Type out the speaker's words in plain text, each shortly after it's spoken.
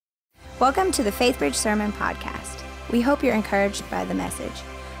Welcome to the Faithbridge Sermon Podcast. We hope you're encouraged by the message.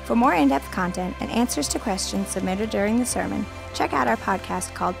 For more in-depth content and answers to questions submitted during the sermon, check out our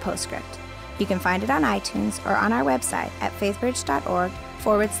podcast called Postscript. You can find it on iTunes or on our website at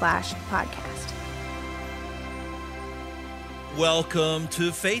faithbridge.org/podcast. Welcome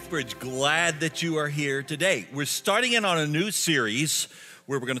to Faithbridge. Glad that you are here today. We're starting in on a new series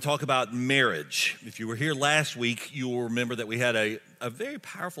where we're going to talk about marriage. If you were here last week, you will remember that we had a very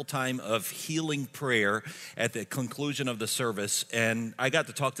powerful time of healing prayer at the conclusion of the service, and I got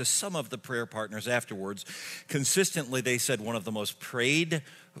to talk to some of the prayer partners afterwards. Consistently, they said one of the most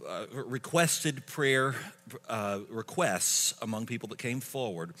requested prayer requests among people that came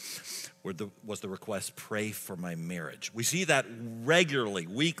forward was the request, pray for my marriage. We see that regularly,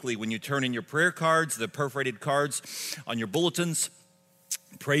 weekly, when you turn in your prayer cards, the perforated cards on your bulletins.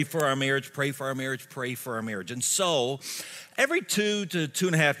 Pray for our marriage, pray for our marriage, pray for our marriage. And so every 2 to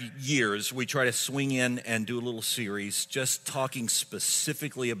 2.5 years, we try to swing in and do a little series just talking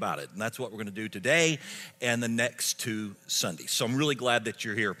specifically about it. And that's what we're going to do today and the next 2 Sundays. So I'm really glad that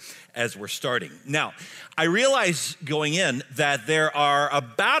you're here as we're starting. Now, I realize going in that there are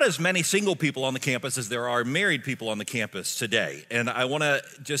about as many single people on the campus as there are married people on the campus today. And I want to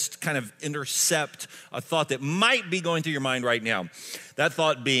just kind of intercept a thought that might be going through your mind right now. That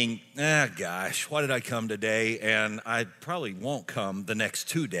thought being, gosh, why did I come today? And I probably won't come the next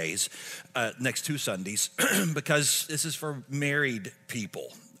 2 days, next 2 Sundays, because this is for married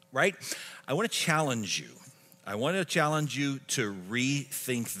people, right? I want to challenge you. I want to challenge you to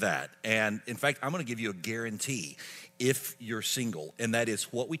rethink that. And in fact, I'm going to give you a guarantee if you're single, and that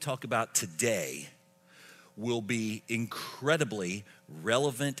is what we talk about today will be incredibly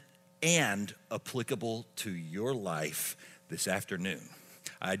relevant and applicable to your life this afternoon.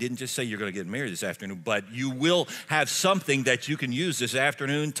 I didn't just say you're going to get married this afternoon, but you will have something that you can use this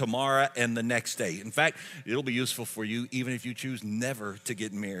afternoon, tomorrow, and the next day. In fact, it'll be useful for you even if you choose never to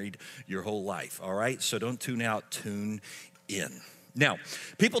get married your whole life, all right? So don't tune out, tune in. Now,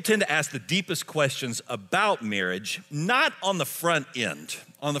 people tend to ask the deepest questions about marriage, not on the front end.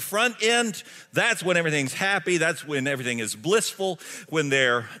 On the front end, that's when everything's happy. That's when everything is blissful. When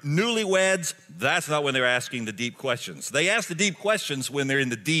they're newlyweds, that's not when they're asking the deep questions. They ask the deep questions when they're in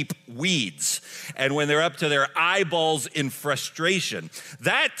the deep weeds and when they're up to their eyeballs in frustration.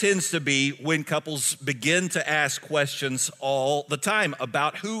 That tends to be when couples begin to ask questions all the time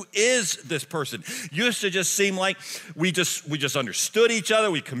about who is this person. Used to just seem like we just understood each other.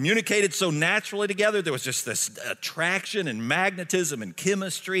 We communicated so naturally together. There was just this attraction and magnetism and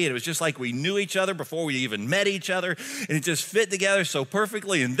chemistry. And it was just like we knew each other before we even met each other. And it just fit together so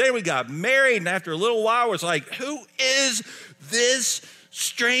perfectly. And then we got married. And after a little while, it was like, who is this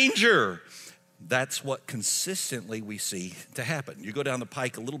stranger? That's what consistently we see to happen. You go down the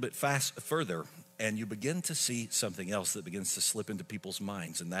pike a little bit further, and you begin to see something else that begins to slip into people's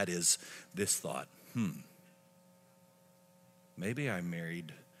minds. And that is this thought, maybe I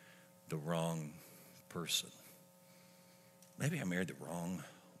married the wrong person. Maybe I married the wrong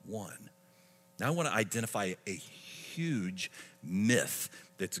one. Now I want to identify a huge myth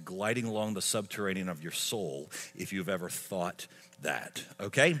that's gliding along the subterranean of your soul if you've ever thought that,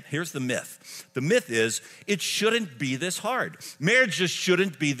 okay? Here's the myth. The myth is it shouldn't be this hard. Marriage just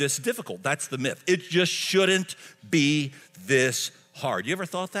shouldn't be this difficult. That's the myth. It just shouldn't be this hard. You ever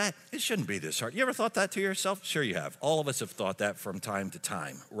thought that? It shouldn't be this hard. You ever thought that to yourself? Sure you have. All of us have thought that from time to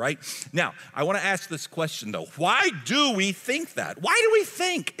time, right? Now, I want to ask this question though. Why do we think that? Why do we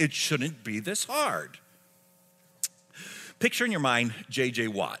think it shouldn't be this hard? Picture in your mind J.J.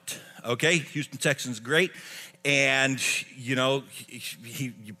 Watt, okay? Houston Texans, great. And, you know,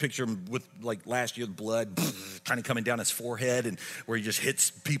 you picture him with, like, last year's blood kind of coming down his forehead and where he just hits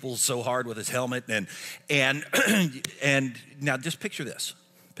people so hard with his helmet. And now just picture this.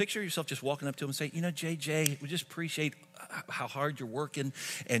 Picture yourself just walking up to him and say, you know, JJ, we just appreciate how hard you're working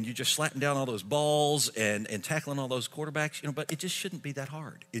and you're just slapping down all those balls and tackling all those quarterbacks, you know, but it just shouldn't be that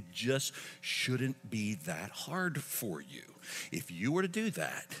hard. It just shouldn't be that hard for you. If you were to do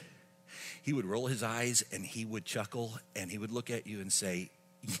that, he would roll his eyes and he would chuckle and he would look at you and say,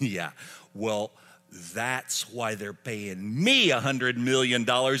 yeah, well, that's why they're paying me $100 million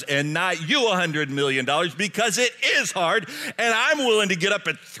and not you $100 million, because it is hard and I'm willing to get up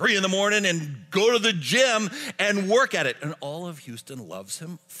at 3 a.m. and go to the gym and work at it. And all of Houston loves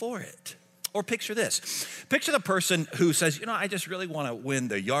him for it. Or picture this. Picture the person who says, I just really want to win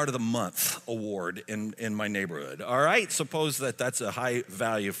the Yard of the Month award in my neighborhood, all right? Suppose that's a high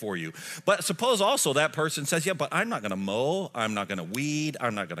value for you. But suppose also that person says, but I'm not going to mow, I'm not going to weed,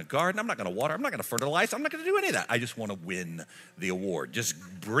 I'm not going to garden, I'm not going to water, I'm not going to fertilize, I'm not going to do any of that. I just want to win the award. Just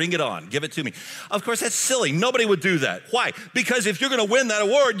bring it on. Give it to me. Of course, that's silly. Nobody would do that. Why? Because if you're going to win that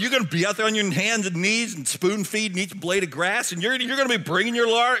award, you're going to be out there on your hands and knees and spoon feeding each blade of grass, and you're going to be bringing your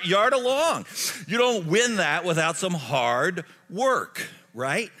yard along. You don't win that without some hard work,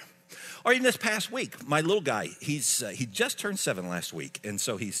 right? Or even this past week, my little guy, he just turned 7 last week, and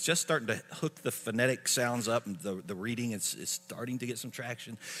so he's just starting to hook the phonetic sounds up, and the reading is starting to get some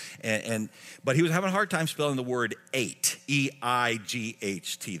traction. But he was having a hard time spelling the word 8,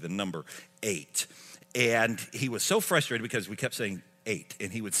 E-I-G-H-T, the number 8. And he was so frustrated because we kept saying 8,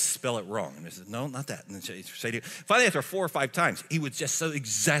 and he would spell it wrong. And I said, no, not that. And then he'd say to you, finally, after 4 or 5 times, he was just so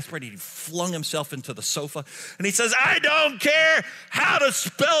exasperated, he flung himself into the sofa, and he says, I don't care how to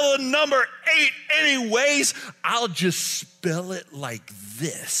spell the number 8 anyways, I'll just spell it like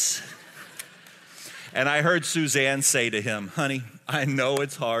this. And I heard Suzanne say to him, honey, I know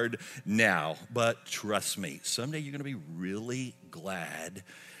it's hard now, but trust me, someday you're going to be really glad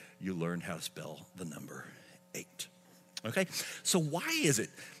you learned how to spell the number 8. Okay, so why is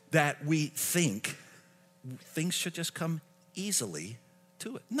it that we think things should just come easily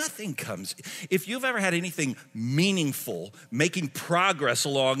to it? Nothing comes. If you've ever had anything meaningful, making progress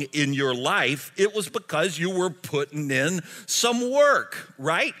along in your life, it was because you were putting in some work,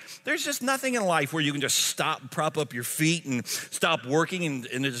 right? There's just nothing in life where you can just stop, prop up your feet and stop working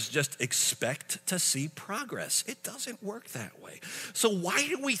and just expect to see progress. It doesn't work that way. So why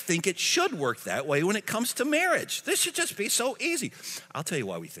do we think it should work that way when it comes to marriage? This should just be so easy. I'll tell you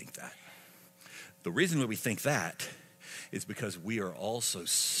why we think that. The reason why we think that is because we are also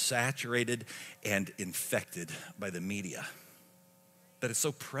saturated and infected by the media that is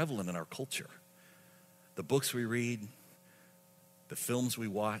so prevalent in our culture. The books we read, the films we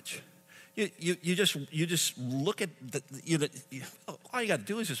watch. You just look at all you got to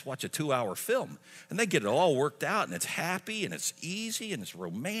do is just watch a 2-hour film, and they get it all worked out, and it's happy, and it's easy, and it's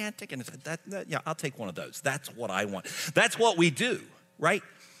romantic, and I'll take one of those. That's what I want. That's what we do, right?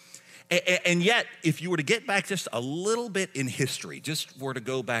 And yet, if you were to get back just a little bit in history, just were to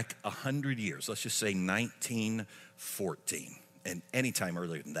go back 100 years, let's just say 1914, and any time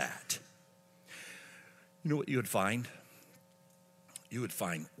earlier than that, you know what you would find? You would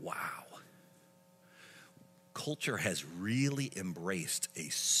find, wow, culture has really embraced a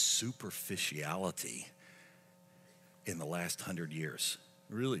superficiality in the last 100 years,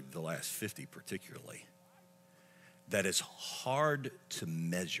 really the last 50 particularly, that is hard to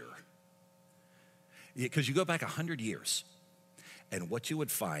measure. Because you go back 100 years, and what you would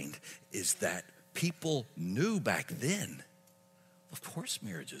find is that people knew back then, of course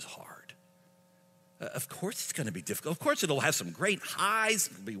marriage is hard. Of course it's going to be difficult. Of course it'll have some great highs,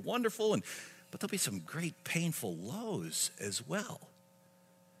 it'll be wonderful, but there'll be some great painful lows as well.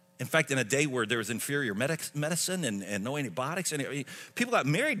 In fact, in a day where there was inferior medicine and no antibiotics, and people got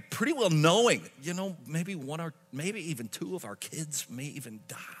married pretty well knowing, maybe one or maybe even 2 of our kids may even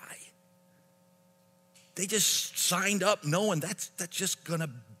die. They just signed up knowing that's just going to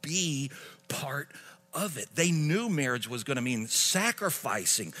be part of it. They knew marriage was going to mean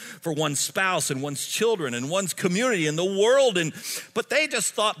sacrificing for one's spouse and one's children and one's community and the world. But they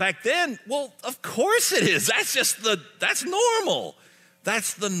just thought back then, well, of course it is. That's normal.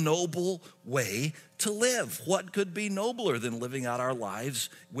 That's the noble way to live. What could be nobler than living out our lives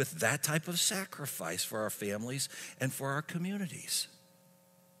with that type of sacrifice for our families and for our communities?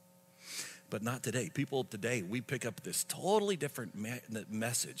 But not today. People today, we pick up this totally different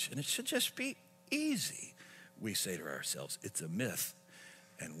message, and it should just be easy. We say to ourselves, it's a myth,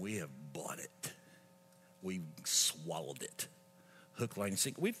 and we have bought it. We swallowed it. Hook, line, and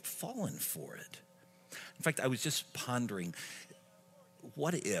sinker. We've fallen for it. In fact, I was just pondering,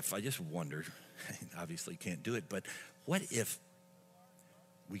 what if, I just wondered, obviously can't do it, but what if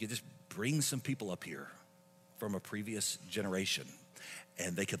we could just bring some people up here from a previous generation,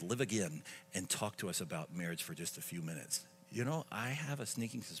 and they could live again and talk to us about marriage for just a few minutes? I have a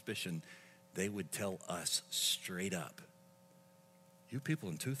sneaking suspicion they would tell us straight up, you people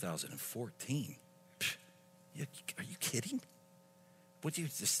in 2014, are you kidding? Would you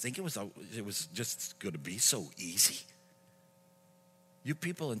just think it was just going to be so easy? You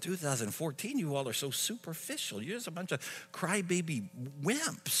people in 2014, you all are so superficial. You're just a bunch of crybaby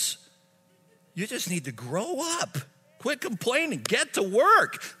wimps. You just need to grow up. Quit complaining. Get to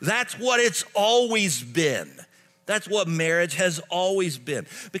work. That's what it's always been. That's what marriage has always been.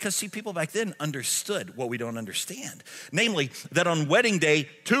 Because, see, people back then understood what we don't understand. Namely, that on wedding day,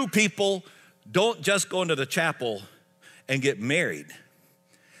 two people don't just go into the chapel and get married.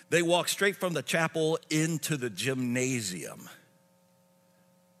 They walk straight from the chapel into the gymnasium,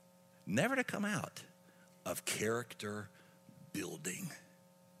 never to come out of character building.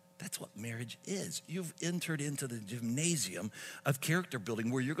 That's what marriage is. You've entered into the gymnasium of character building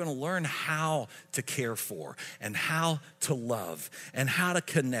where you're going to learn how to care for and how to love and how to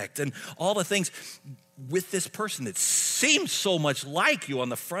connect and all the things with this person that seems so much like you on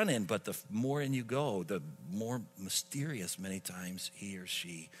the front end, but the more in you go, the more mysterious many times he or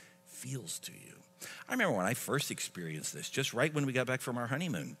she feels to you. I remember when I first experienced this, just right when we got back from our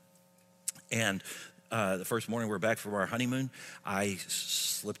honeymoon. And the first morning we were back from our honeymoon, I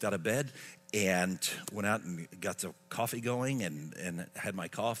slipped out of bed and went out and got some coffee going and had my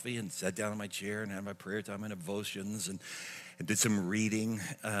coffee and sat down in my chair and had my prayer time and devotions and did some reading.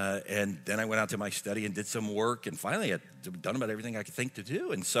 And then I went out to my study and did some work. And finally, I'd done about everything I could think to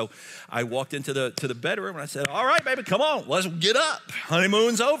do. And so I walked into the bedroom and I said, all right, baby, come on, let's get up.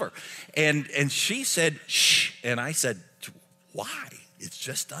 Honeymoon's over. And she said, shh. And I said, why? It's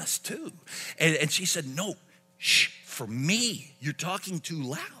just us two. And she said, no, shh, for me, you're talking too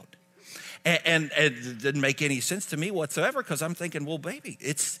loud. And it didn't make any sense to me whatsoever because I'm thinking, well, baby,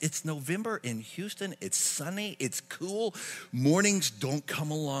 it's November in Houston. It's sunny. It's cool. Mornings don't come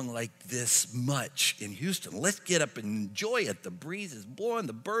along like this much in Houston. Let's get up and enjoy it. The breeze is blowing.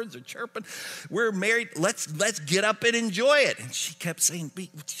 The birds are chirping. We're married. Let's get up and enjoy it. And she kept saying, be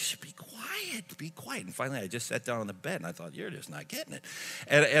quiet. And finally, I just sat down on the bed and I thought, you're just not getting it.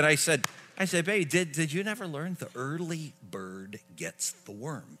 And I said, baby, did you never learn the early bird gets the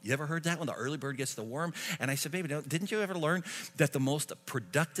worm? You ever heard that one? The early bird gets the worm? And I said, baby, didn't you ever learn that the most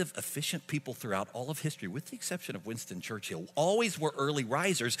productive, efficient people throughout all of history, with the exception of Winston Churchill, always were early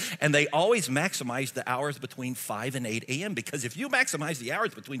risers, and they always maximized the hours between 5 and 8 a.m. Because if you maximize the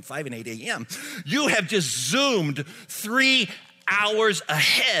hours between 5 and 8 a.m., you have just zoomed 3 hours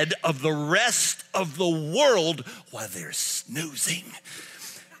ahead of the rest of the world while they're snoozing.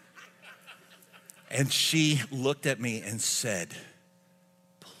 And she looked at me and said,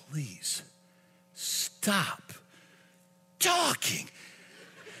 please stop talking.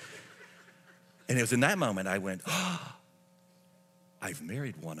 And it was in that moment I went, oh, I've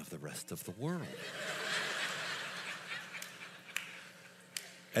married one of the rest of the world.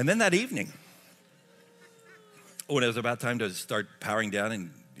 And then that evening, when it was about time to start powering down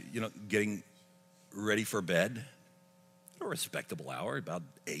and, getting ready for bed, a respectable hour, about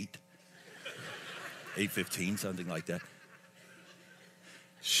 8:15, something like that.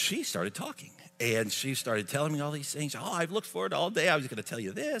 She started talking, and she started telling me all these things. Oh, I've looked forward all day. I was going to tell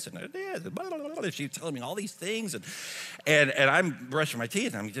you this and this, and blah, blah, blah. She was telling me all these things, and I'm brushing my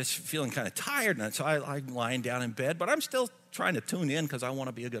teeth, and I'm just feeling kind of tired, and so I'm lying down in bed, but I'm still trying to tune in because I want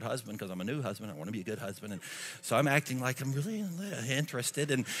to be a good husband because I'm a new husband. I want to be a good husband. And so I'm acting like I'm really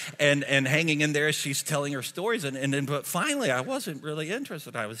interested and hanging in there as she's telling her stories. But finally, I wasn't really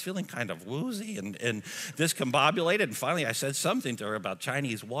interested. I was feeling kind of woozy and discombobulated. And finally, I said something to her about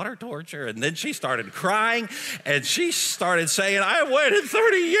Chinese water torture. And then she started crying and she started saying, I waited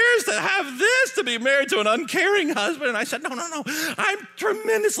 30 years to have this, to be married to an uncaring husband. And I said, no, I'm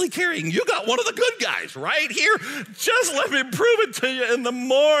tremendously caring. You got one of the good guys right here. Just let me prove it to you in the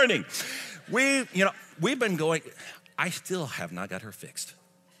morning. We've been going, I still have not got her fixed.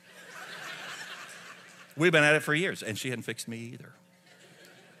 We've been at it for years, and she hadn't fixed me either.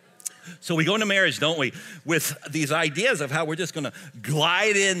 So we go into marriage, don't we, with these ideas of how we're just going to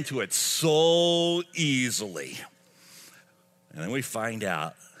glide into it so easily. And then we find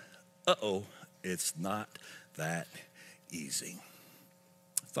out, it's not that easy.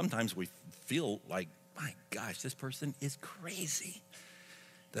 Sometimes we feel like, my gosh, this person is crazy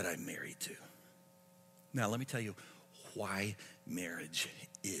that I'm married to. Now, let me tell you why marriage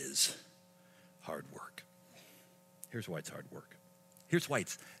is hard work. Here's why it's hard work. Here's why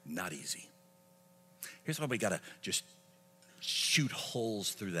it's not easy. Here's why we got to just shoot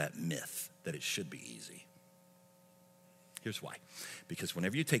holes through that myth that it should be easy. Here's why. Because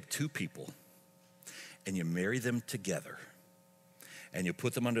whenever you take two people and you marry them together and you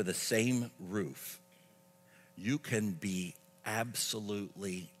put them under the same roof, you can be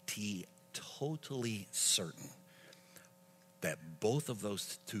absolutely, totally certain that both of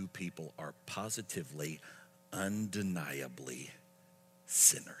those two people are positively, undeniably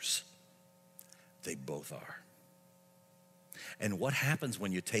sinners. They both are. And what happens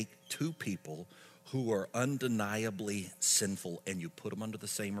when you take two people who are undeniably sinful, and you put them under the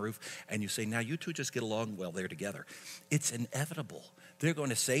same roof, and you say, now you two just get along well, they're together. It's inevitable. They're going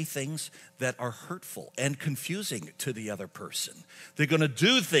to say things that are hurtful and confusing to the other person. They're going to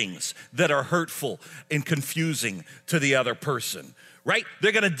do things that are hurtful and confusing to the other person, right?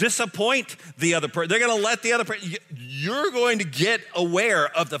 They're going to disappoint the other person. They're going to let the other person, you're going to get aware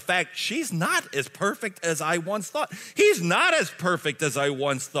of the fact she's not as perfect as I once thought. He's not as perfect as I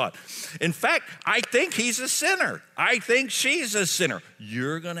once thought. In fact, I think he's a sinner. I think she's a sinner.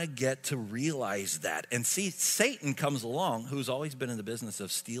 You're going to get to realize that. And see, Satan comes along, who's always been in the business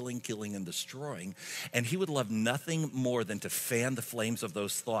of stealing, killing, and destroying, and he would love nothing more than to fan the flames of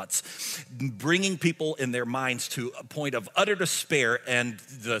those thoughts, bringing people in their minds to a point of utter despair and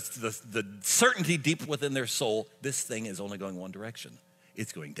the certainty deep within their soul, this thing is only going one direction.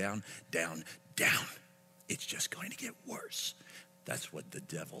 It's going down, down, down. It's just going to get worse. That's what the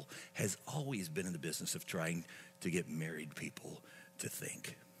devil has always been in the business of trying to get married people to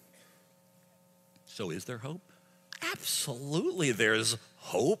think. So is there hope? Absolutely there's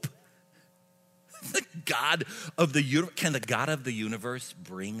hope. The God of the universe, can the God of the universe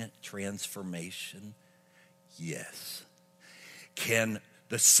bring transformation? Yes. Can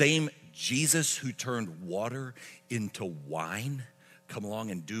the same Jesus who turned water into wine come along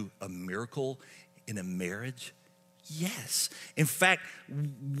and do a miracle in a marriage? Yes. In fact,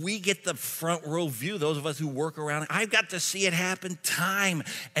 we get the front row view, those of us who work around it. I've got to see it happen time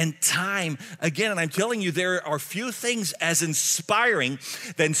and time again. And I'm telling you, there are few things as inspiring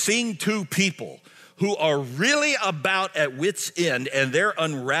than seeing two people who are really about at wit's end and they're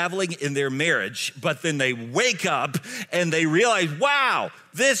unraveling in their marriage, but then they wake up and they realize, wow,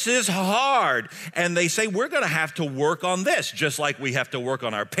 this is hard. And they say, we're going to have to work on this, just like we have to work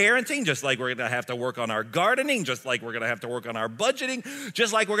on our parenting, just like we're going to have to work on our gardening, just like we're going to have to work on our budgeting,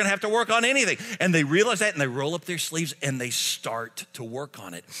 just like we're going to have to work on anything. And they realize that and they roll up their sleeves and they start to work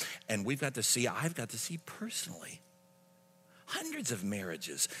on it. And I've got to see personally hundreds of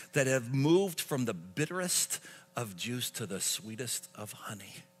marriages that have moved from the bitterest of juice to the sweetest of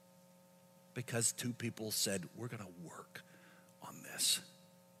honey because two people said, we're going to work on this.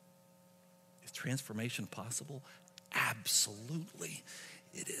 Is transformation possible? Absolutely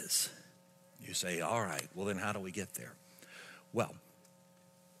it is. You say, all right, well then how do we get there? Well,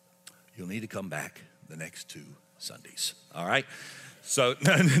 you'll need to come back the next 2 Sundays, all right? So,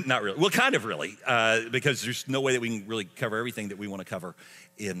 not really. Well, kind of really, because there's no way that we can really cover everything that we want to cover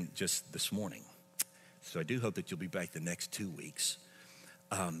in just this morning. So I do hope that you'll be back the next 2 weeks.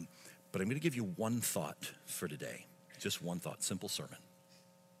 But I'm going to give you one thought for today. Just one thought, simple sermon.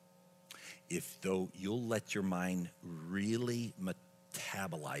 If though you'll let your mind really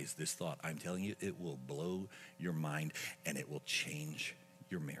metabolize this thought, I'm telling you, it will blow your mind and it will change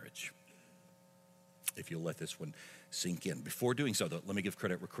your marriage. If you'll let this one sink in. Before doing so, though, let me give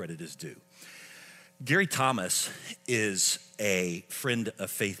credit where credit is due. Gary Thomas is a friend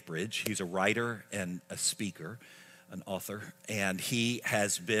of Faithbridge. He's a writer and a speaker, an author, and he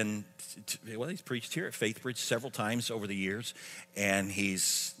has been, he's preached here at Faithbridge several times over the years, and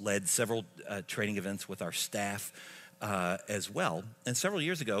he's led several training events with our staff as well. And several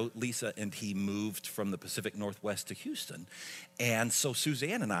years ago, Lisa and he moved from the Pacific Northwest to Houston. And so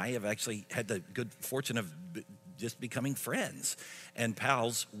Suzanne and I have actually had the good fortune of just becoming friends and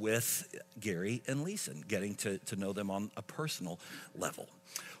pals with Gary and Lisa, getting to know them on a personal level.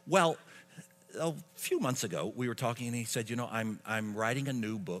 Well, a few months ago, we were talking and he said, I'm writing a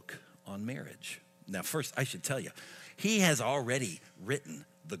new book on marriage. Now, first, I should tell you, he has already written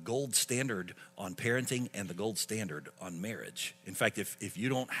the gold standard on parenting and the gold standard on marriage. In fact, if you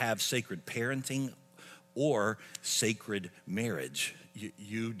don't have sacred parenting or sacred marriage,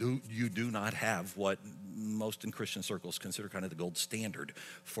 you do not have what most in Christian circles consider kind of the gold standard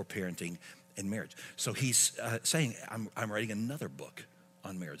for parenting and marriage. So he's saying, I'm writing another book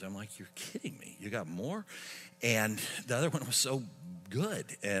on marriage. I'm like, you're kidding me. You got more? And the other one was so good.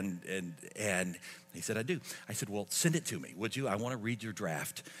 And he said, I do. I said, well, send it to me, would you? I want to read your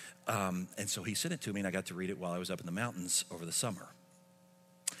draft. And so he sent it to me, and I got to read it while I was up in the mountains over the summer.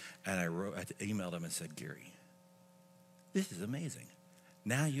 And I emailed him and said, Gary, this is amazing.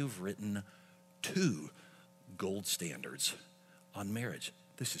 Now you've written 2 gold standards on marriage.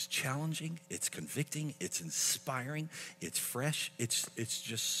 This is challenging, it's convicting, it's inspiring, it's fresh, it's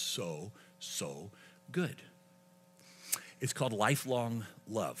just so good. It's called Lifelong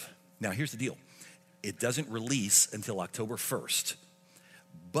Love. Now, here's the deal. It doesn't release until October 1st,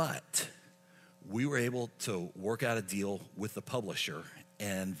 but we were able to work out a deal with the publisher,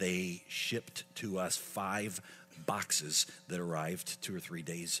 and they shipped to us 5 boxes that arrived 2 or 3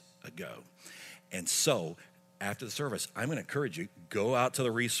 days ago. And so after the service, I'm going to encourage you, go out to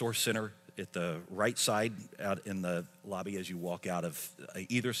the Resource Center at the right side out in the lobby as you walk out of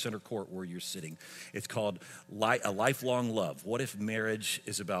either center court where you're sitting. It's called A Lifelong Love. What if marriage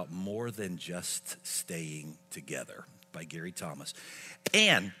is about more than just staying together? By Gary Thomas.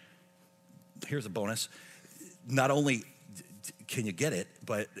 And here's a bonus. Not only can you get it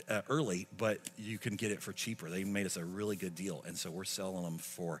but early, but you can get it for cheaper. They made us a really good deal, and so we're selling them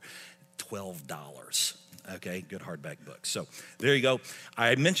for $12. Okay, good hardback book. So there you go.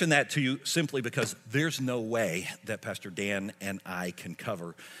 I mentioned that to you simply because there's no way that Pastor Dan and I can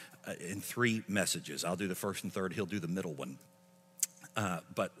cover in 3 messages. I'll do the first and third. He'll do the middle one.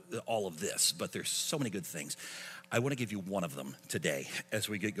 But all of this. But there's so many good things. I want to give you one of them today as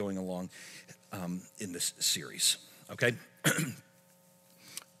we get going along in this series. Okay?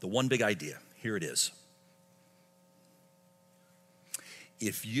 The one big idea. Here it is.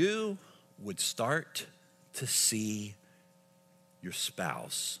 If you would start to see your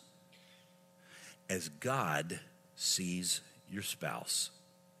spouse as God sees your spouse,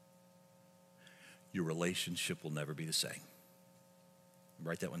 your relationship will never be the same.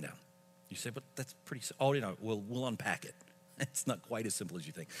 Write that one down. You say, but that's pretty, we'll unpack it. It's not quite as simple as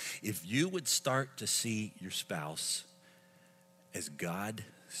you think. If you would start to see your spouse as God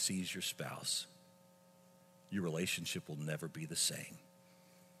sees your spouse, your relationship will never be the same.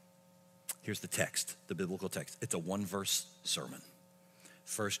 Here's the text, the biblical text. It's a 1-verse sermon.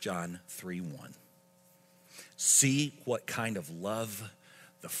 1 John 3:1. See what kind of love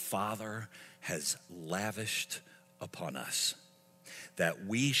the Father has lavished upon us, that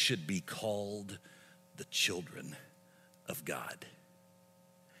we should be called the children of God.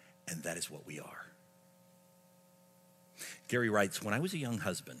 And that is what we are. Gary writes, when I was a young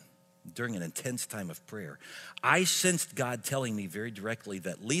husband, during an intense time of prayer, I sensed God telling me very directly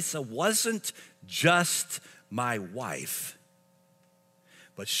that Lisa wasn't just my wife,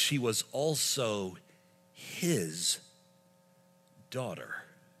 but she was also his daughter,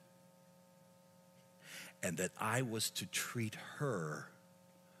 and that I was to treat her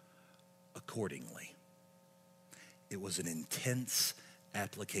accordingly. It was an intense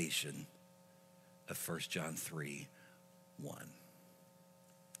application of 1 John 3:1.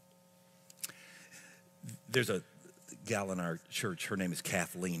 There's a gal in our church, her name is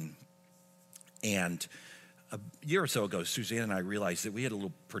Kathleen, and a year or so ago, Suzanne and I realized that we had a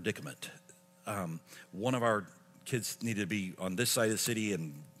little predicament. One of our kids needed to be on this side of the city,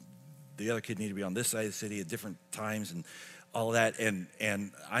 and the other kid needed to be on this side of the city at different times, and all of that.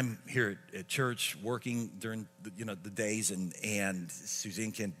 And I'm here at church working during the days, and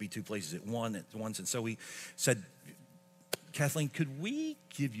Suzanne can't be 2 places at once. And so we said, Kathleen, could we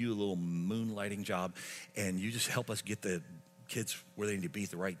give you a little moonlighting job, and you just help us get the kids where they need to be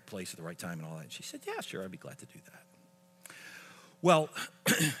at the right place at the right time and all that? And she said, yeah, sure, I'd be glad to do that. Well,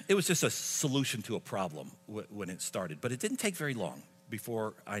 it was just a solution to a problem when it started, but it didn't take very long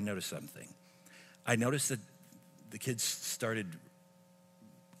before I noticed something. I noticed that the kids started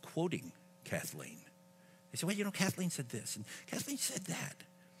quoting Kathleen. They said, well, Kathleen said this, and Kathleen said that.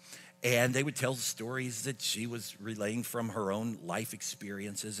 And they would tell stories that she was relaying from her own life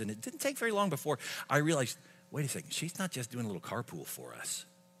experiences. And it didn't take very long before I realized, wait a second, she's not just doing a little carpool for us.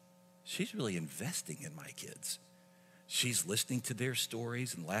 She's really investing in my kids. She's listening to their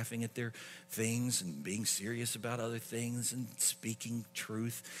stories and laughing at their things and being serious about other things and speaking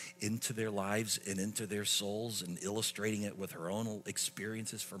truth into their lives and into their souls and illustrating it with her own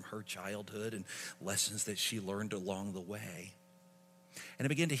experiences from her childhood and lessons that she learned along the way. And I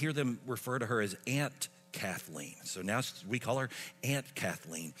began to hear them refer to her as Aunt Kathleen. So now we call her Aunt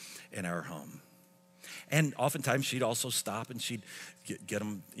Kathleen in our home. And oftentimes she'd also stop and she'd get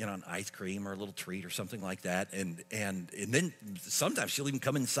them, an ice cream or a little treat or something like that. And then sometimes she'll even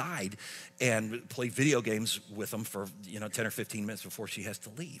come inside and play video games with them for, 10 or 15 minutes before she has to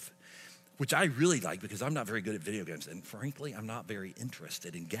leave, which I really like because I'm not very good at video games. And frankly, I'm not very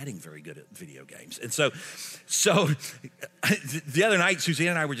interested in getting very good at video games. And so the other night, Suzanne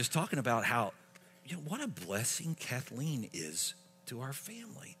and I were just talking about how, what a blessing Kathleen is to our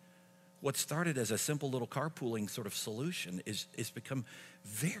family. What started as a simple little carpooling sort of solution is become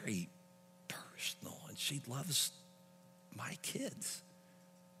very personal. And she loves my kids.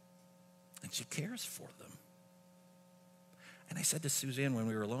 And she cares for them. And I said to Suzanne when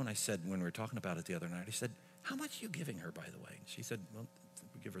we were alone, when we were talking about it the other night, I said, how much are you giving her, by the way? And she said, well,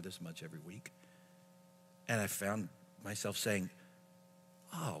 we give her this much every week. And I found myself saying,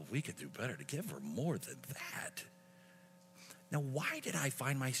 oh, we could do better to give her more than that. Now, why did I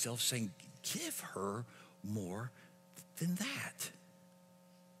find myself saying, give her more than that.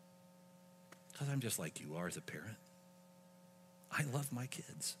 Because I'm just like you are as a parent. I love my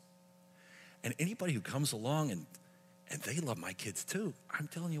kids. And anybody who comes along and they love my kids too, I'm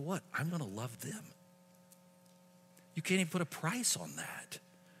telling you what, I'm going to love them. You can't even put a price on that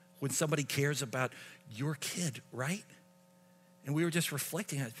when somebody cares about your kid, right? And we were just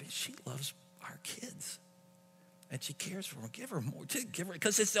reflecting on it. She loves our kids. And she cares for them. Give her more. Give her,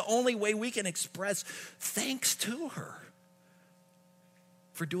 because it's the only way we can express thanks to her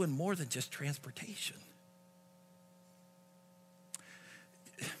for doing more than just transportation.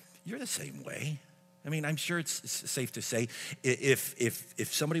 You're the same way. I mean, I'm sure it's safe to say if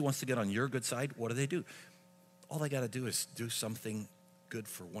somebody wants to get on your good side, what do? All they got to do is do something good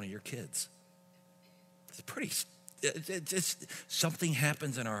for one of your kids. It's just something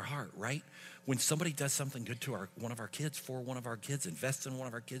happens in our heart, right? When somebody does something good to one of our kids, for one of our kids, invests in one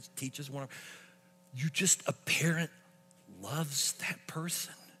of our kids, teaches a parent loves that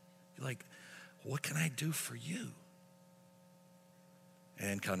person. You're like, what can I do for you?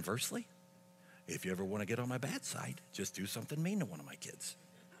 And conversely, if you ever want to get on my bad side, just do something mean to one of my kids.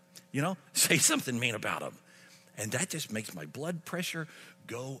 Say something mean about them. And that just makes my blood pressure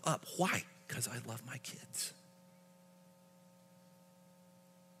go up. Why? Because I love my kids.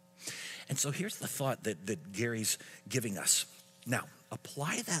 And so here's the thought that Gary's giving us. Now,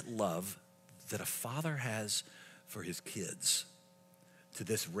 apply that love that a father has for his kids to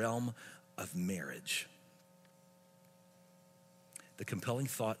this realm of marriage. The compelling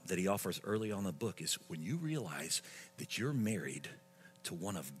thought that he offers early on in the book is when you realize that you're married to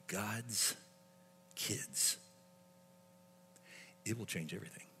one of God's kids, it will change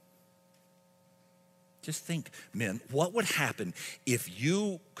everything. Just think, men, what would happen if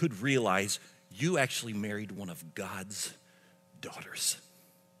you could realize you actually married one of God's daughters?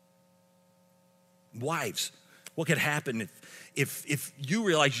 Wives, what could happen if you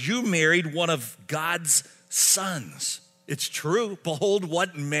realize you married one of God's sons? It's true. Behold,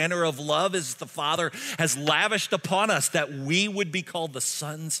 what manner of love is the Father has lavished upon us that we would be called the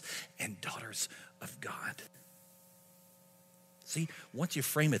sons and daughters of God. See, once you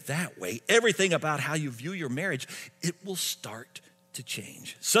frame it that way, everything about how you view your marriage, it will start to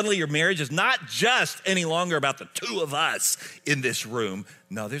change. Suddenly your marriage is not just any longer about the two of us in this room.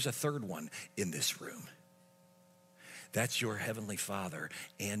 No, there's a third one in this room. That's your heavenly Father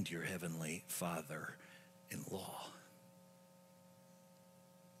and your heavenly father-in-law.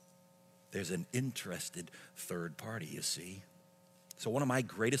 There's an interested third party, you see. So one of my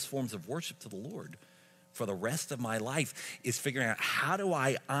greatest forms of worship to the Lord for the rest of my life is figuring out how do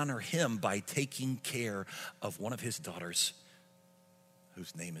I honor him by taking care of one of his daughters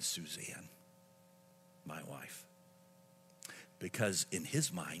whose name is Suzanne, my wife. Because in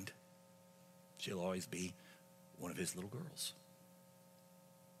his mind, she'll always be one of his little girls.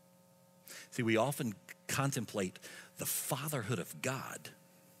 See, we often contemplate the fatherhood of God.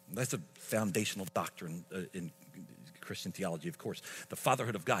 That's a foundational doctrine in Christian theology, of course, the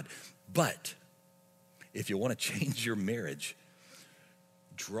fatherhood of God. But if you want to change your marriage,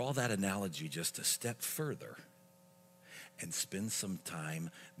 draw that analogy just a step further and spend some time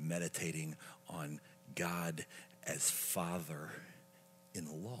meditating on God as father-in-law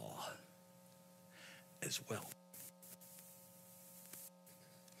as well.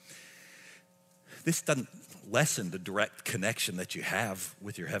 This doesn't lessen the direct connection that you have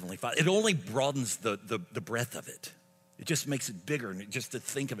with your heavenly Father. It only broadens the breadth of it. It just makes it bigger, and just to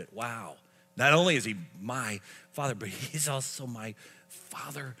think of it, wow. Not only is he my father, but he's also my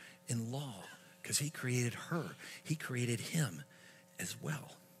father-in-law because he created her. He created him as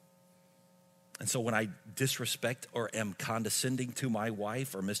well. And so when I disrespect or am condescending to my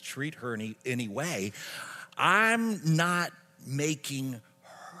wife or mistreat her in any way, I'm not making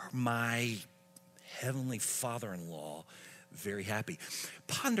her my heavenly father-in-law very happy.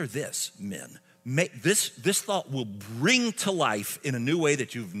 Ponder this, men. This thought will bring to life in a new way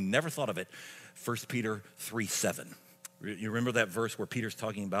that you've never thought of it. 1 Peter 3:7. You remember that verse where Peter's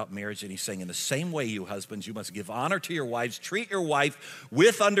talking about marriage and he's saying, in the same way, you husbands, you must give honor to your wives, treat your wife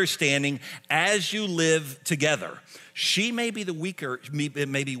with understanding as you live together. She may be weaker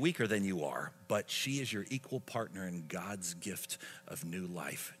than you are, but she is your equal partner in God's gift of new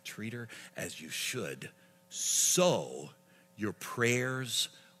life. Treat her as you should, so your prayers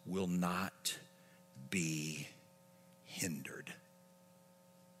will not be hindered.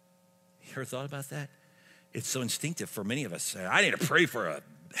 You ever thought about that? It's so instinctive for many of us. Say, I need to pray for a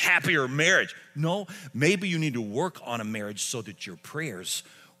happier marriage. No, maybe you need to work on a marriage so that your prayers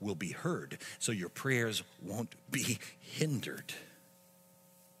will be heard, so your prayers won't be hindered.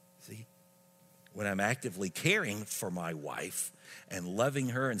 See? when I'm actively caring for my wife and loving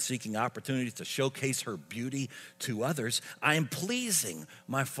her and seeking opportunities to showcase her beauty to others, I am pleasing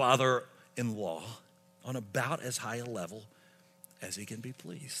my father-in-law on about as high a level as he can be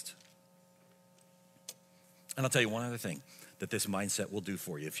pleased. And I'll tell you one other thing that this mindset will do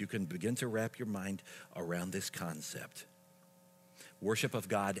for you. If you can begin to wrap your mind around this concept, worship of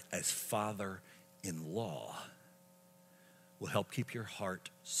God as father-in-law will help keep your heart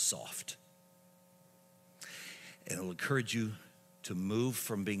soft. And it will encourage you to move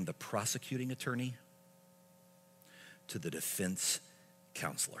from being the prosecuting attorney to the defense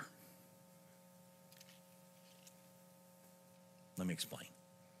counselor. Let me explain.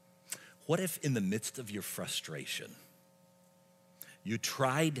 What if in the midst of your frustration, you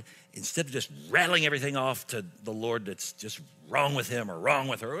tried, instead of just rattling everything off to the Lord that's just wrong with him or wrong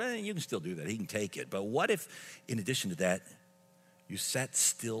with her, well, you can still do that. He can take it. But what if, in addition to that, you sat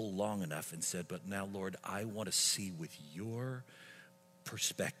still long enough and said, but now, Lord, I want to see with your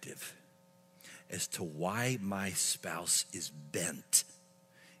perspective as to why my spouse is bent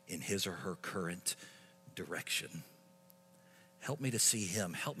in his or her current direction. Help me to see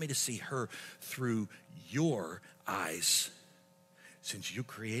him. Help me to see her through your eyes, since you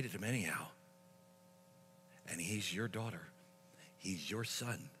created him anyhow. And he's your daughter. He's your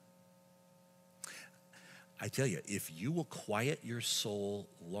son. I tell you, if you will quiet your soul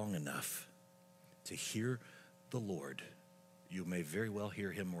long enough to hear the Lord, you may very well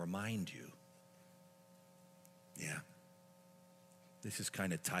hear him remind you. Yeah, this is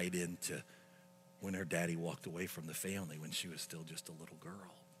kind of tied into when her daddy walked away from the family when she was still just a little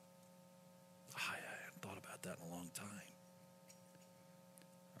girl. I hadn't thought about that in a long time.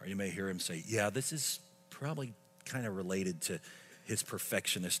 Or you may hear him say, yeah, this is probably kind of related to his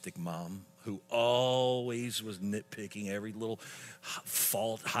perfectionistic mom, who always was nitpicking every little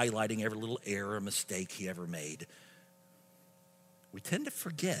fault, highlighting every little error, mistake he ever made. We tend to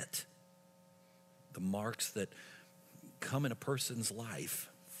forget the marks that come in a person's life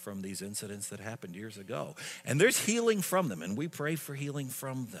from these incidents that happened years ago. And there's healing from them, and we pray for healing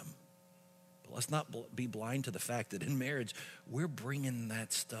from them. But let's not be blind to the fact that in marriage, we're bringing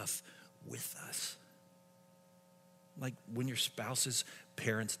that stuff with us. Like when your spouse's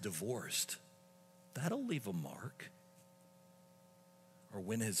parents divorced, that'll leave a mark. Or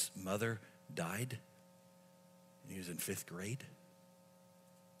when his mother died and he was in 5th grade.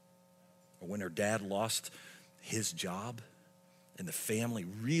 Or when her dad lost his job and the family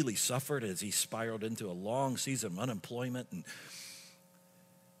really suffered as he spiraled into a long season of unemployment, and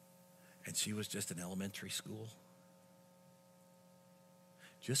she was just in elementary school.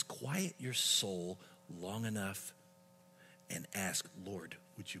 Just quiet your soul long enough and ask, Lord,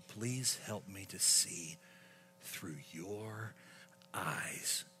 would you please help me to see through your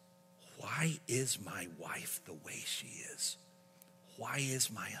eyes? Why is my wife the way she is? Why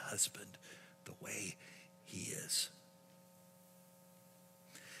is my husband the way he is?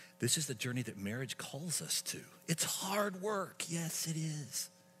 This is the journey that marriage calls us to. It's hard work. Yes, it is.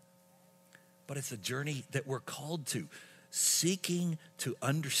 But it's a journey that we're called to, seeking to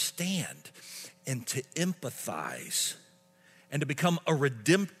understand and to empathize and to become a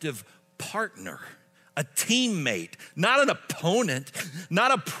redemptive partner, a teammate, not an opponent,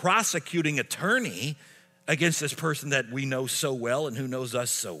 not a prosecuting attorney against this person that we know so well and who knows us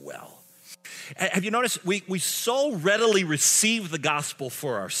so well. Have you noticed we so readily receive the gospel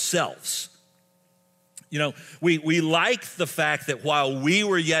for ourselves? You know, we like the fact that while we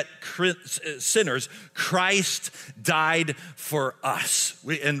were yet sinners, Christ died for us.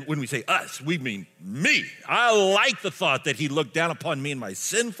 And when we say us, we mean me. I like the thought that he looked down upon me in my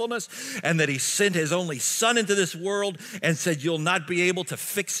sinfulness and that he sent his only son into this world and said, you'll not be able to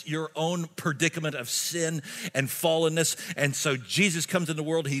fix your own predicament of sin and fallenness. And so Jesus comes into the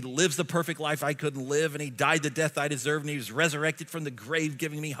world. He lives the perfect life I couldn't live, and he died the death I deserved, and he was resurrected from the grave,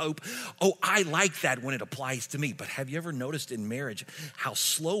 giving me hope. Oh, I like that when it applies to me. But have you ever noticed in marriage how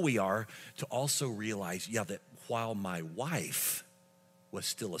slow we are to also realize, that while my wife was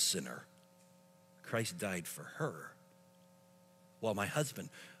still a sinner, Christ died for her. While my husband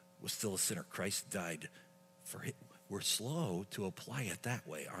was still a sinner, Christ died for him. We're slow to apply it that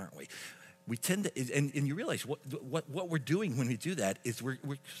way, aren't we? We tend to, and you realize what we're doing when we do that is we're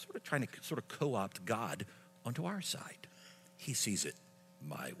sort of trying to sort of co-opt God onto our side. He sees it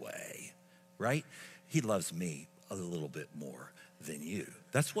my way, right? He loves me a little bit more than you.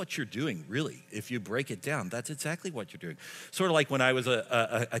 That's what you're doing, really. If you break it down, that's exactly what you're doing. Sort of like when I was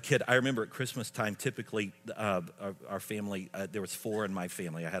a kid, I remember at Christmas time, typically our family, there was 4 in my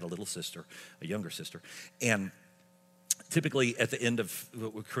family. I had a little sister, a younger sister, and typically at the end of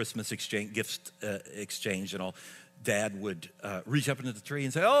Christmas gift exchange and all, Dad would reach up into the tree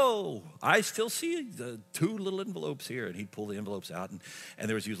and say, "Oh, I still see the 2 little envelopes here." And he'd pull the envelopes out, and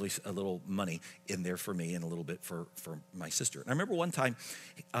there was usually a little money in there for me and a little bit for my sister. And I remember one time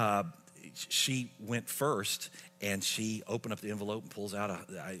she went first, and she opened up the envelope and pulls out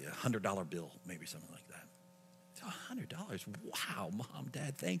a $100 bill, maybe something like that. $100? Wow, Mom,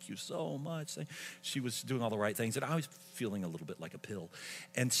 Dad, thank you so much. She was doing all the right things, and I was feeling a little bit like a pill.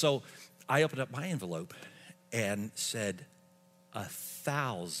 And so I opened up my envelope and said,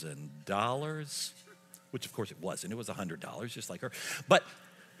 $1,000, which of course it wasn't. It was $100, just like her.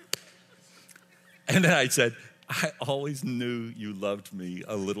 And then I said, "I always knew you loved me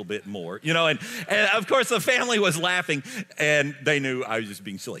a little bit more." And of course the family was laughing, and they knew I was just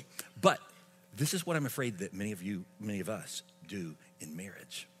being silly. But this is what I'm afraid that many of us do in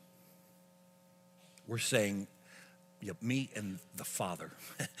marriage. We're saying, me and the Father,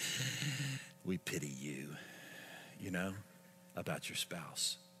 we pity you, about your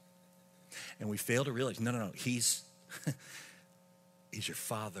spouse. And we fail to realize, no, he's your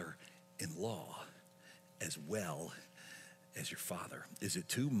father-in-law as well as your father. Is it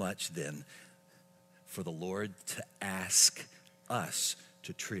too much then for the Lord to ask us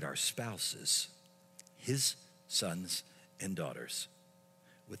to treat our spouses, his sons and daughters,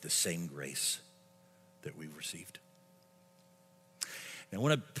 with the same grace that we've received? Now, I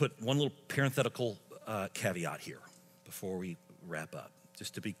want to put one little parenthetical caveat here before we wrap up,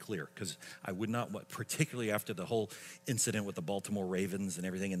 just to be clear, because I would not want, particularly after the whole incident with the Baltimore Ravens and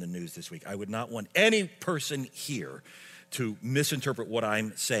everything in the news this week, I would not want any person here to misinterpret what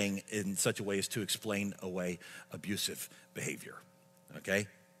I'm saying in such a way as to explain away abusive behavior, okay?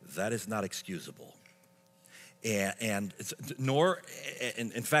 That is not excusable. And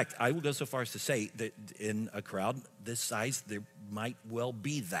in fact, I will go so far as to say that in a crowd this size, there might well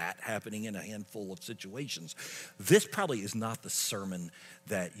be that happening in a handful of situations. This probably is not the sermon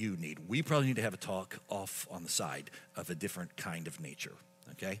that you need. We probably need to have a talk off on the side of a different kind of nature,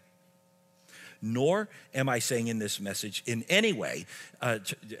 okay? Nor am I saying in this message in any way,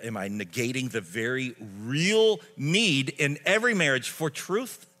 am I negating the very real need in every marriage for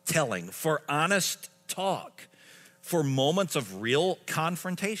truth-telling, for honest talk, for moments of real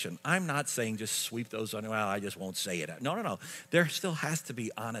confrontation. I'm not saying just sweep those under, well, I just won't say it. No. There still has to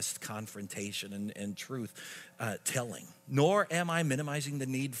be honest confrontation and truth telling. Nor am I minimizing the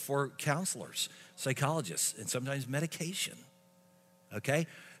need for counselors, psychologists, and sometimes medication, okay?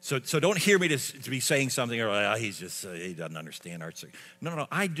 So don't hear me to be saying something, or he doesn't understand art. No,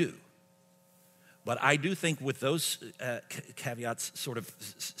 I do. But I do think with those caveats sort of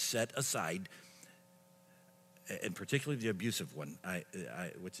set aside, and particularly the abusive one,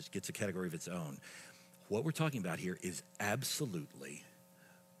 which gets a category of its own, what we're talking about here is absolutely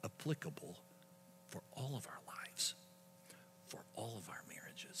applicable for all of our lives, for all of our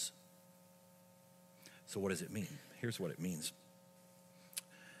marriages. So what does it mean? Here's what it means.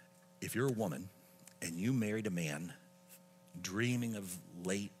 If you're a woman and you married a man dreaming of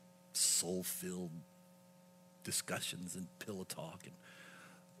late, soul-filled discussions and pillow talk, and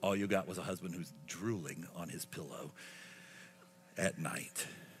all you got was a husband who's drooling on his pillow at night,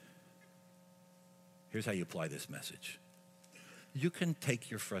 here's how you apply this message. You can take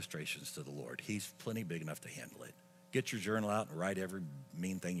your frustrations to the Lord. He's plenty big enough to handle it. Get your journal out and write every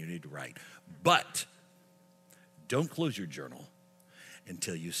mean thing you need to write. But don't close your journal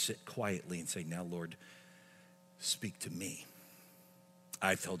until you sit quietly and say, "Now, Lord, speak to me.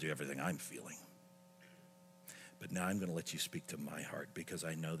 I've told you everything I'm feeling. But now I'm going to let you speak to my heart, because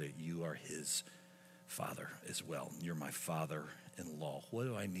I know that you are his father as well. You're my father-in-law. What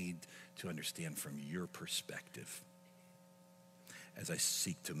do I need to understand from your perspective as I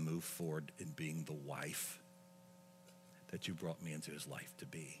seek to move forward in being the wife that you brought me into his life to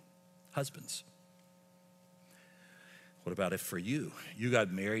be?" Husbands, what about if for you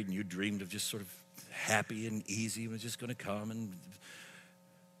got married and you dreamed of just sort of happy and easy and was just going to come, and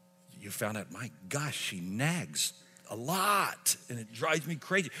you found out, my gosh, she nags a lot and it drives me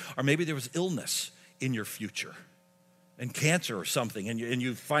crazy. Or maybe there was illness in your future and cancer or something, and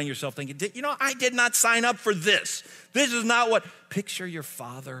you find yourself thinking, I did not sign up for this. This is not what. Picture your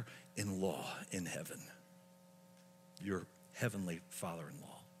father-in-law in heaven, your heavenly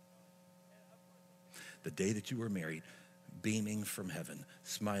father-in-law. The day that you were married, beaming from heaven,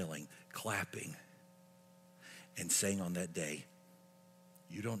 smiling, clapping, and saying on that day,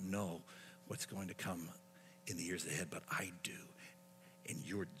 "You don't know what's going to come in the years ahead, but I do. And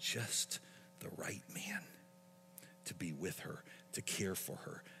you're just the right man to be with her, to care for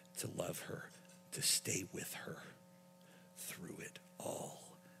her, to love her, to stay with her through it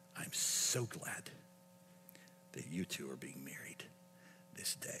all, I'm so glad that you two are being married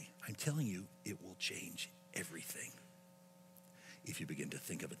this day. I'm telling you, it will change everything if you begin to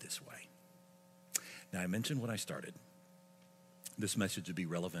think of it this way. Now, I mentioned when I started, this message would be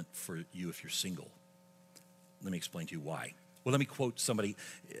relevant for you if you're single. Let me explain to you why. Well, let me quote somebody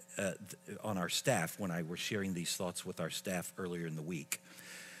on our staff when I was sharing these thoughts with our staff earlier in the week.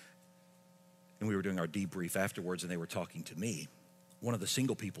 And we were doing our debrief afterwards, and they were talking to me. One of the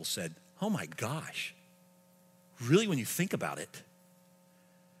single people said, "Oh my gosh, really, when you think about it,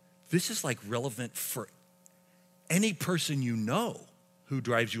 this is like relevant for any person you know who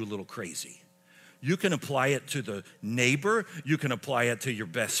drives you a little crazy. You can apply it to the neighbor. You can apply it to your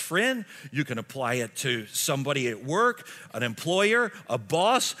best friend. You can apply it to somebody at work, an employer, a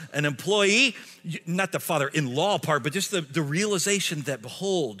boss, an employee. Not the father-in-law part, but just the realization that,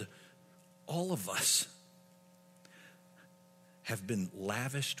 behold, all of us have been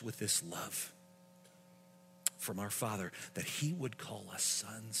lavished with this love from our Father, that he would call us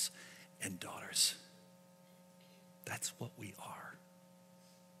sons and daughters. That's what we are.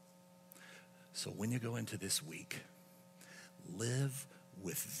 So when you go into this week, live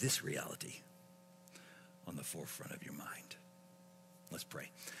with this reality on the forefront of your mind. Let's pray.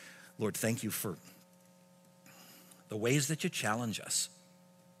 Lord, thank you for the ways that you challenge us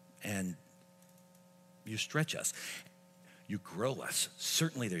and you stretch us. You grow us.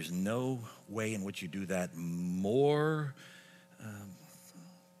 Certainly there's no way in which you do that more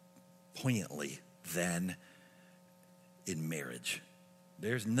poignantly than in marriage.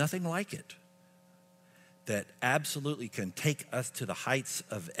 There's nothing like it that absolutely can take us to the heights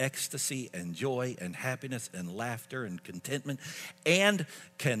of ecstasy and joy and happiness and laughter and contentment, and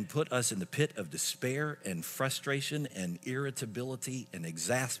can put us in the pit of despair and frustration and irritability and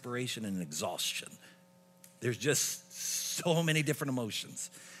exasperation and exhaustion. There's just so many different emotions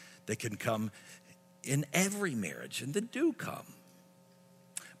that can come in every marriage, and that do come.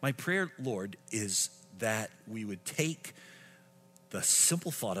 My prayer, Lord, is that we would take the simple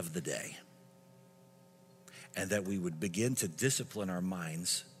thought of the day and that we would begin to discipline our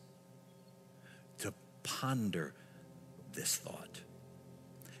minds to ponder this thought.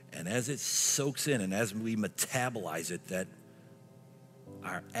 And as it soaks in and as we metabolize it, that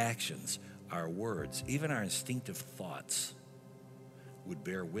our actions, our words, even our instinctive thoughts would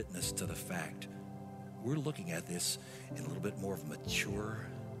bear witness to the fact we're looking at this in a little bit more of a mature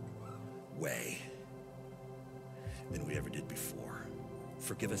way than we ever did before.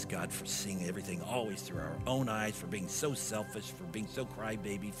 Forgive us, God, for seeing everything always through our own eyes, for being so selfish, for being so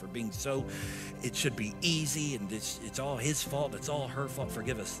crybaby, for being so, it should be easy and it's all his fault, it's all her fault.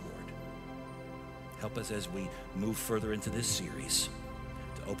 Forgive us, Lord. Help us as we move further into this series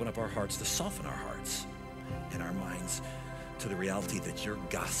to open up our hearts, to soften our hearts and our minds to the reality that your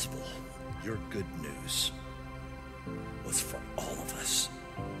gospel, your good news, was for all of us.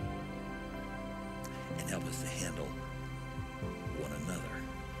 And help us to handle one another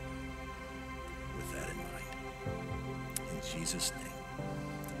with that in mind. In Jesus' name,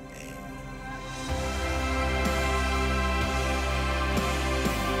 amen.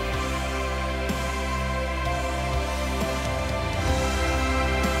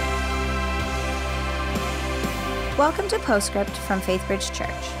 Welcome to Postscript from Faithbridge Church.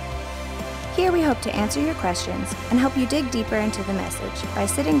 Here we hope to answer your questions and help you dig deeper into the message by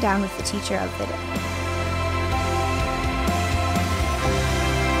sitting down with the teacher of the day.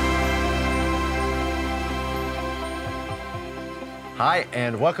 Hi,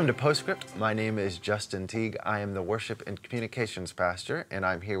 and welcome to Postscript. My name is Justin Teague. I am the Worship and Communications Pastor, and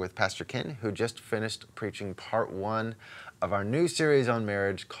I'm here with Pastor Ken, who just finished preaching part 1 of our new series on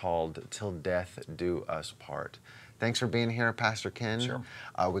marriage called Till Death Do Us Part. Thanks for being here, Pastor Ken. Sure.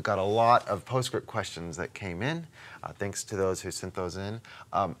 We got a lot of Postscript questions that came in. Thanks to those who sent those in.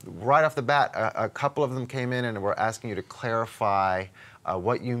 Right off the bat, a couple of them came in and we're asking you to clarify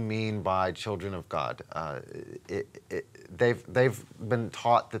what you mean by children of God. They've been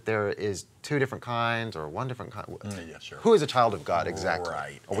taught that there is 2 different kinds or 1 different kind. Yeah, sure. Who is a child of God exactly?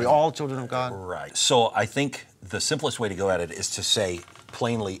 Right. Are we all children of God? Right. So I think the simplest way to go at it is to say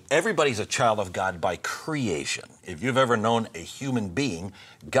plainly, everybody's a child of God by creation. If you've ever known a human being,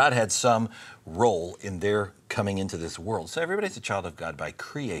 God had some role in their coming into this world. So everybody's a child of God by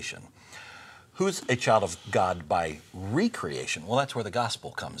creation. Who's a child of God by recreation? Well, that's where the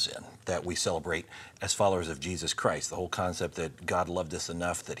gospel comes in, that we celebrate as followers of Jesus Christ. The whole concept that God loved us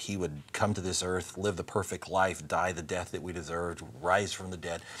enough that he would come to this earth, live the perfect life, die the death that we deserved, rise from the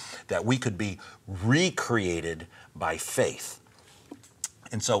dead, that we could be recreated by faith.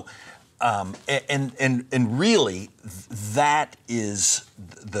 And so And really, that is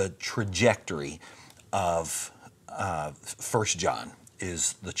the trajectory of 1 John,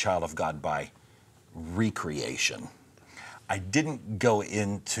 is the child of God by recreation. I didn't go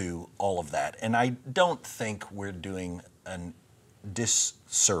into all of that, and I don't think we're doing a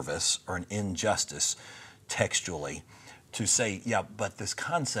disservice or an injustice textually to say, yeah, but this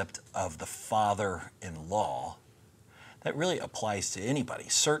concept of the father-in-law, that really applies to anybody.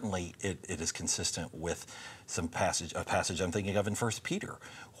 Certainly it is consistent with a passage I'm thinking of in 1 Peter,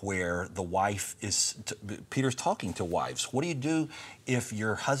 where the wife is, Peter's talking to wives. What do you do if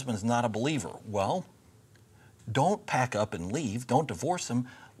your husband's not a believer? Well, don't pack up and leave. Don't divorce him.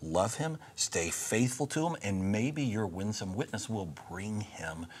 Love him. Stay faithful to him. And maybe your winsome witness will bring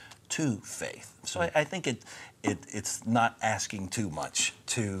him to faith. So I think it's not asking too much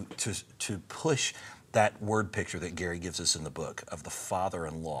to push that word picture that Gary gives us in the book of the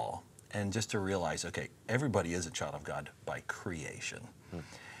father-in-law, and just to realize, okay, everybody is a child of God by creation.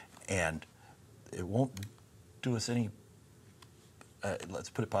 And it won't do us any, let's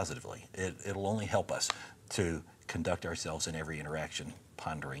put it positively, it'll only help us to conduct ourselves in every interaction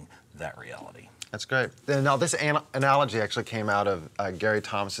pondering that reality. That's great. Now, this analogy actually came out of Gary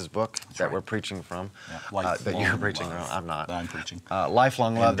Thomas's book that right. we're preaching from. Yeah. That you're preaching. No, I'm not. I'm preaching.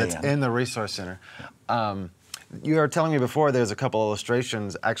 Lifelong Love, Dan. that's in the Resource Center. You were telling me before there's a couple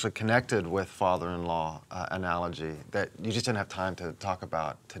illustrations actually connected with father-in-law analogy that you just didn't have time to talk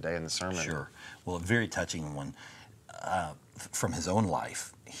about today in the sermon. Sure. Well, a very touching one from his own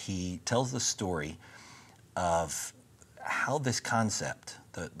life. He tells the story of how this concept,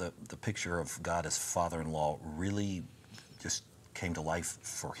 the picture of God as father-in-law, really just came to life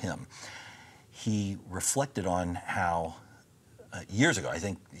for him. He reflected on how years ago, I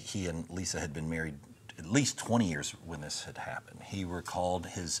think he and Lisa had been married at least 20 years when this had happened. He recalled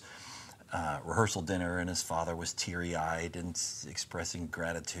his rehearsal dinner, and his father was teary-eyed and expressing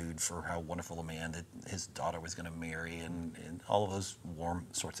gratitude for how wonderful a man that his daughter was going to marry, and all of those warm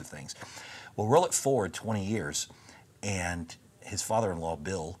sorts of things. Well, roll it forward 20 years, and his father-in-law,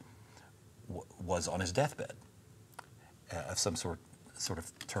 Bill, was on his deathbed of some sort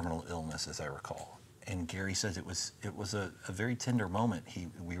of terminal illness, as I recall. And Gary says it was a very tender moment.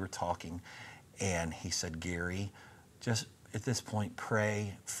 We were talking, and he said, Gary, just at this point,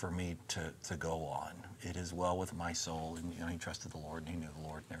 pray for me to go on. It is well with my soul. And he trusted the Lord, and he knew the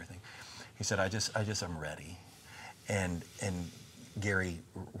Lord and everything. He said, I just am ready. And Gary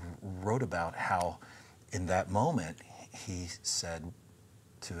wrote about how in that moment he said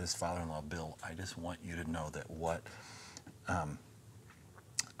to his father-in-law, Bill, I just want you to know that what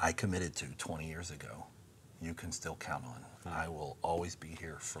I committed to 20 years ago, you can still count on. I will always be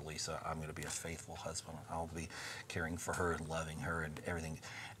here for Lisa. I'm going to be a faithful husband. I'll be caring for her and loving her and everything.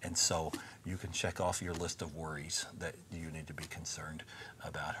 And so you can check off your list of worries that you need to be concerned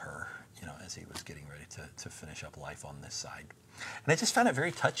about her, as he was getting ready to finish up life on this side. And I just found it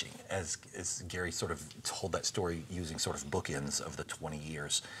very touching as Gary sort of told that story using sort of bookends of the 20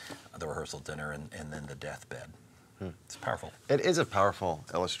 years, the rehearsal dinner and then the deathbed. It's powerful. It is a powerful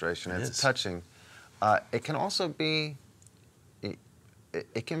illustration. It's touching. It can also be,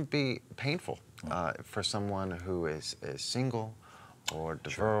 it can be painful for someone who is single or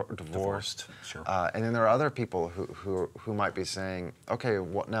divorced. Sure. And then there are other people who might be saying, okay,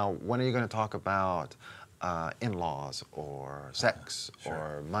 now when are you going to talk about in-laws or sex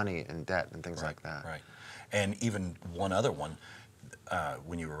or money and debt and things like that? Right. And even one other one,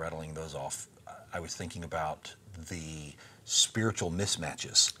 when you were rattling those off, I was thinking about the spiritual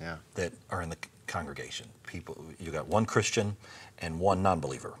mismatches that are in the congregation. People, you got one Christian and one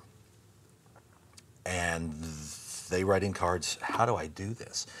non-believer, and they write in cards, how do I do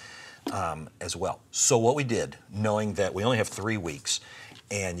this as well? So what we did, knowing that we only have 3 weeks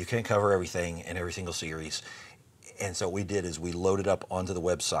and you can't cover everything in every single series, and so what we did is we loaded up onto the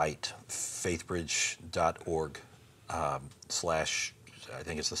website, faithbridge.org / I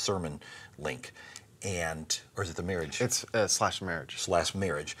think it's the sermon link, or is it the marriage? It's /marriage.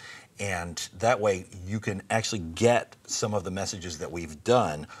 /marriage. And that way you can actually get some of the messages that we've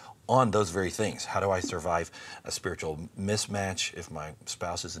done on those very things. How do I survive a spiritual mismatch if my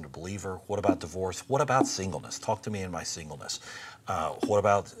spouse isn't a believer? What about divorce? What about singleness? Talk to me in my singleness. What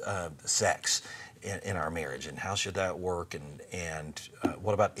about sex in our marriage, and how should that work? And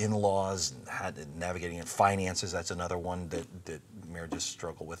what about in-laws and how navigating it? Finances, that's another one that marriages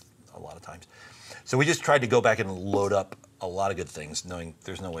struggle with a lot of times. So we just tried to go back and load up a lot of good things, knowing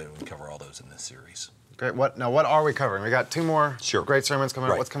there's no way we can cover all those in this series. Great. What are we covering? We got 2 more great sermons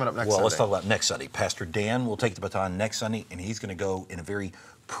coming up. What's coming up next Sunday? Well, let's talk about next Sunday. Pastor Dan will take the baton next Sunday, and he's going to go in a very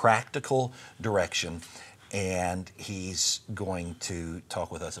practical direction, and he's going to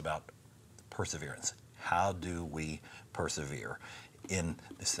talk with us about perseverance. How do we persevere in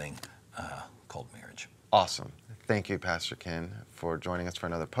this thing called marriage? Awesome. Thank you, Pastor Ken, for joining us for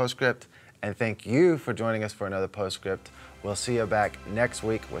another Postscript. And thank you for joining us for another Postscript. We'll see you back next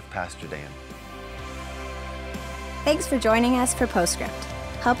week with Pastor Dan. Thanks for joining us for Postscript.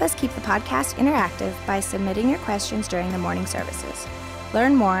 Help us keep the podcast interactive by submitting your questions during the morning services.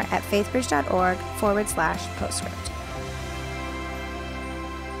 Learn more at faithbridge.org/postscript.